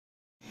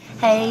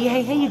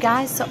Hey, you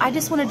guys. So I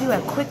just want to do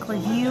a quick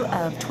review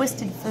of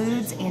Twisted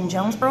Foods in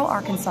Jonesboro,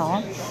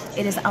 Arkansas.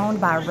 It is owned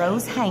by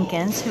Rose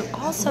Hankins, who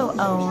also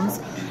owns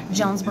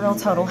Jonesboro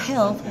Total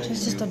Health, which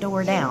is just a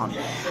door down.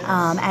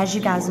 As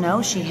you guys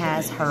know, she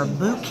has her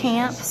boot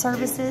camp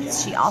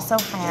services. She also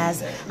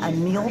has a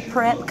meal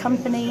prep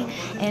company,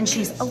 and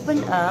she's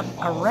opened up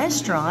a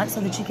restaurant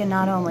so that you can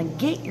not only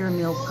get your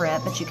meal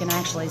prep, but you can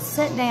actually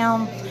sit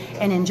down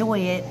and enjoy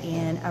it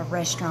in a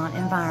restaurant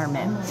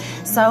environment.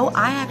 So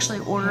I actually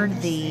ordered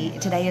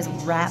today is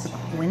Wrap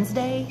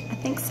Wednesday, I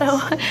think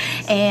so,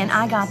 and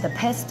I got the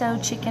pesto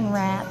chicken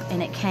wrap,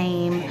 and it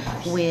came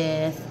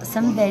with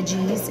some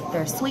veggies.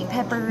 There's sweet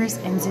peppers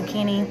and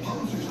zucchini.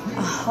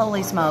 Oh,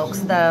 holy smokes,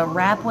 the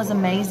wrap was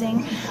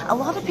amazing. A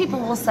lot of people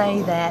will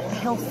say that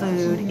health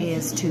food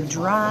is too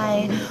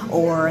dry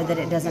or that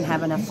it doesn't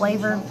have enough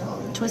flavor.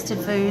 Twisted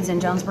Foods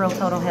and Jonesboro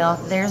Total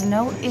Health, there's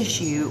no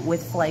issue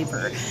with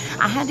flavor.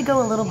 I had to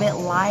go a little bit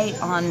light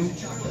on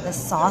the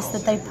sauce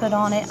that they put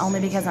on it,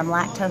 only because I'm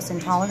lactose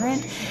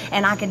intolerant,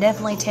 and I could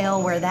definitely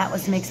tell where that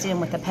was mixed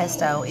in with the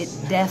pesto. It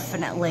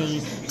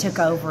definitely took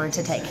over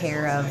to take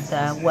care of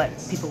the what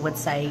people would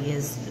say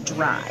is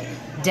dry.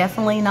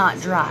 Definitely not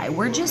dry.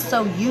 We're just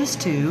so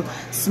used to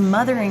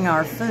smothering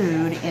our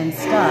food in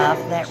stuff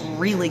that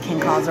really can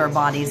cause our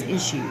bodies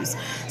issues.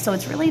 So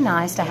it's really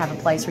nice to have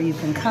a place where you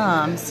can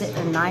come, sit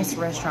in a nice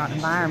restaurant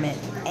environment,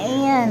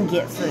 and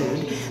get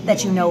food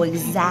that you know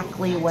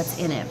exactly what's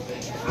in it.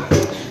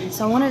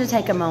 So I wanted to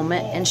take a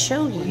moment and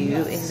show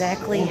you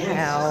exactly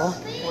how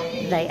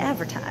they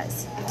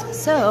advertise.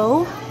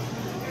 So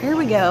here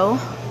we go.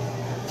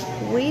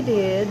 We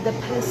did the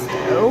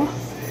pesto,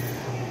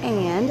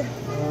 and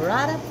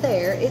right up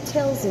there it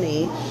tells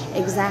me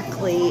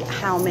exactly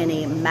how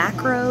many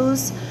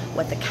macros,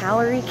 what the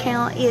calorie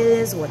count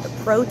is, what the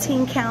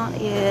protein count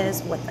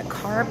is, what the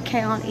carb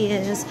count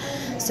is.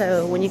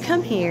 So when you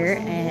come here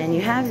and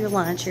you have your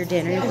lunch, your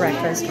dinner, your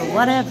breakfast, or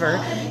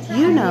whatever,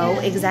 you know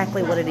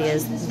exactly what it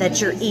is that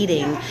you're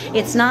eating.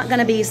 It's not going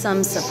to be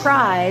some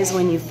surprise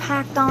when you've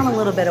packed on a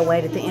little bit of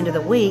weight at the end of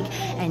the week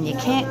and you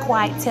can't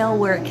quite tell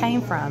where it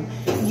came from.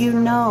 You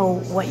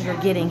know what you're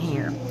getting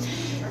here.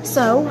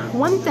 So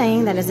one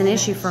thing that is an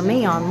issue for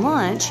me on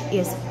lunch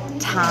is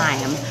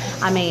time.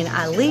 I mean,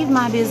 I leave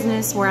my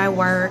business where I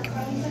work,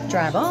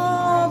 drive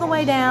all the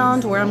way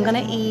down to where I'm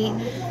gonna eat.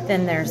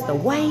 Then there's the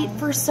wait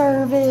for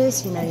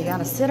service. You know, you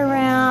gotta sit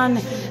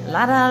around,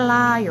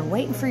 you're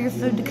waiting for your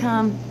food to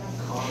come.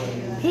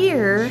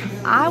 Here,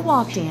 I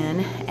walked in,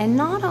 and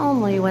not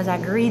only was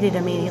I greeted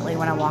immediately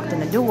when I walked in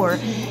the door,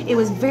 it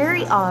was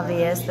very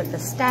obvious that the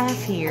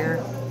staff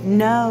here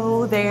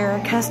know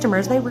their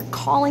customers. They were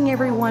calling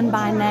everyone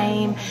by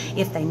name.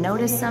 If they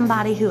noticed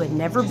somebody who had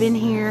never been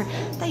here,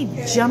 they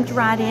jumped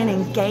right in,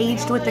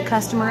 engaged with the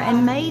customer,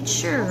 and made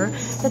sure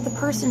that the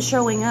person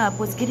showing up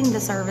was getting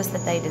the service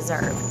that they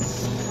deserve.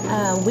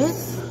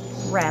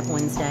 With Wrap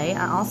Wednesday,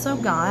 I also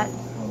got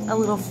a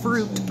little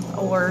fruit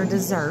or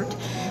dessert.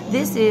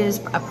 This is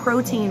a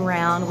protein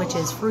round, which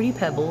is Fruity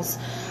Pebbles,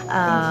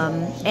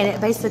 and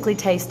it basically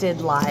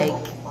tasted like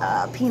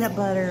peanut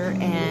butter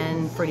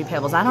and Fruity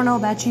Pebbles. I don't know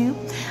about you,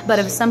 but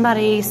if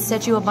somebody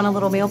set you up on a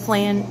little meal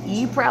plan,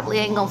 you probably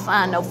ain't gonna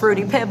find no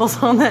Fruity Pebbles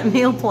on that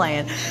meal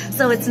plan.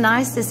 So it's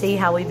nice to see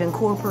how we've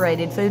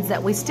incorporated foods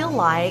that we still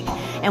like,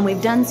 and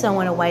we've done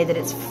so in a way that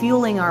it's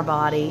fueling our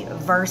body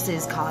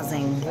versus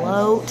causing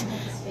bloat,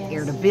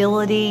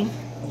 irritability,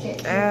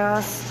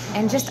 gas,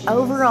 and just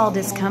overall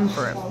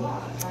discomfort.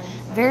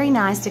 Very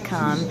nice to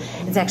come.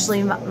 It's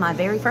actually my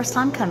very first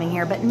time coming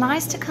here, but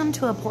nice to come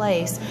to a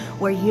place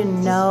where you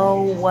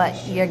know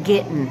what you're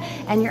getting,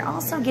 and you're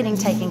also getting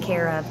taken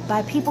care of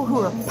by people who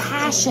are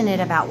passionate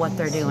about what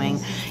they're doing.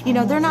 You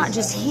know, they're not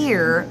just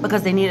here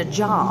because they need a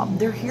job.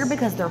 They're here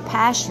because they're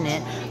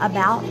passionate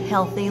about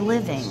healthy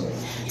living.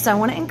 So I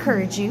want to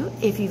encourage you,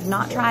 if you've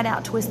not tried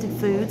out Twisted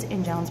Foods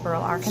in Jonesboro,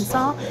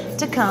 Arkansas,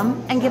 to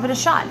come and give it a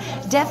shot.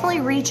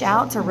 Definitely reach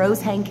out to Rose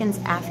Hankins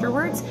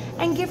afterwards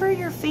and give her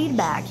your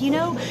feedback. You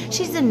know,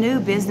 she's a new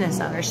business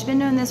owner. She's been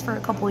doing this for a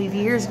couple of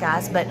years,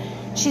 guys, but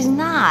she's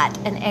not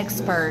an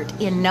expert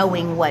in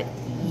knowing what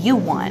you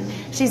want.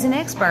 She's an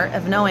expert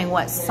of knowing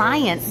what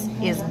science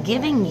is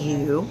giving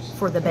you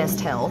for the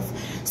best health.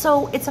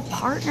 So it's a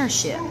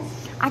partnership.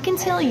 I can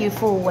tell you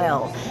full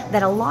well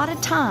that a lot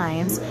of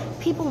times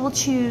people will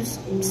choose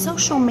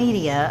social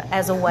media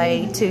as a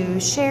way to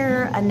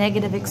share a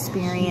negative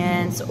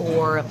experience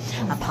or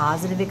a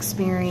positive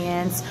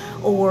experience,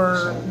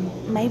 or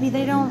maybe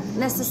they don't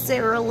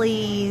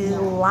necessarily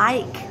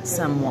like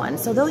someone.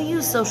 So they'll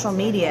use social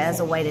media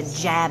as a way to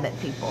jab at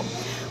people.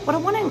 What I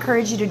want to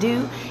encourage you to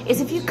do is,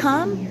 if you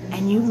come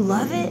and you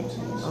love it,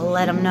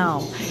 let them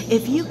know.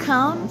 If you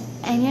come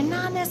and you're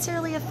not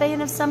necessarily a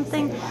fan of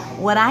something,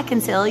 what I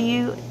can tell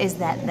you is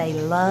that they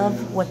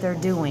love what they're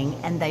doing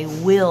and they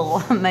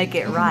will make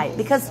it right,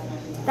 because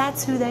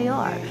that's who they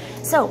are.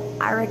 So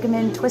I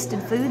recommend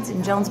Twisted Foods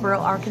in Jonesboro,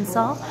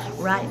 Arkansas,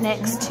 right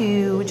next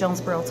to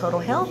Jonesboro Total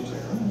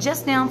Health.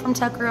 just down from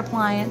Tucker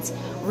Appliance,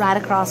 right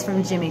across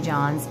from Jimmy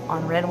John's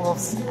on Red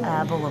Wolf's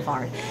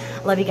Boulevard.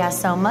 Love you guys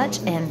so much,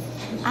 and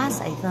I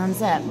say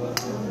thumbs up.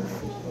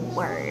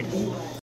 Word.